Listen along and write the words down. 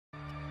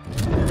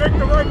make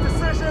the right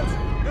decisions,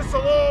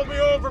 this'll all be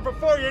over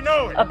before you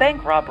know it. A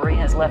bank robbery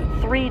has left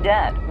 3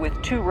 dead,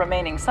 with 2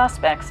 remaining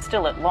suspects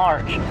still at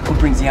large. Who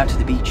brings you out to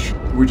the beach?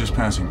 We're just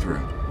passing through.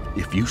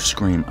 If you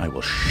scream, I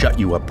will shut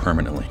you up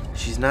permanently.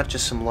 She's not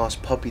just some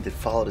lost puppy that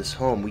followed us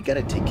home. We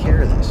gotta take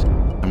care of this.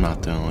 I'm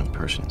not the only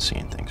person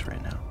seeing things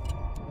right now.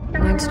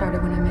 Mine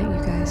started when I met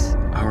you guys.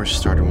 Ours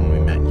started when we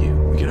met you.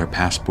 We get our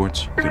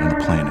passports, get on the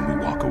plane, and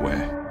we walk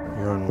away.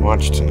 You're on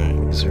watch tonight.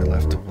 What is there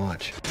left to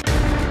watch?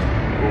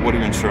 Well, what are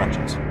your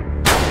instructions?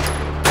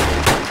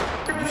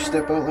 Did you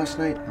step out last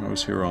night? I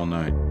was here all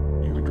night.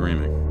 You were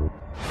dreaming.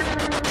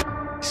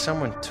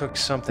 Someone took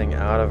something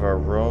out of our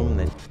room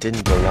that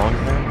didn't belong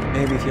there?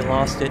 Maybe if you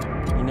lost it,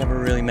 you never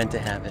really meant to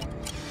have it.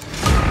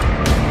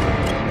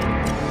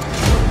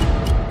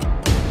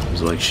 It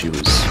was like she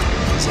was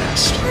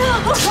possessed.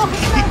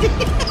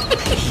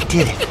 He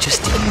did it.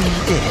 Just tell me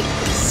he did it.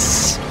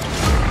 This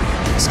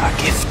is our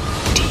gift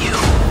to you.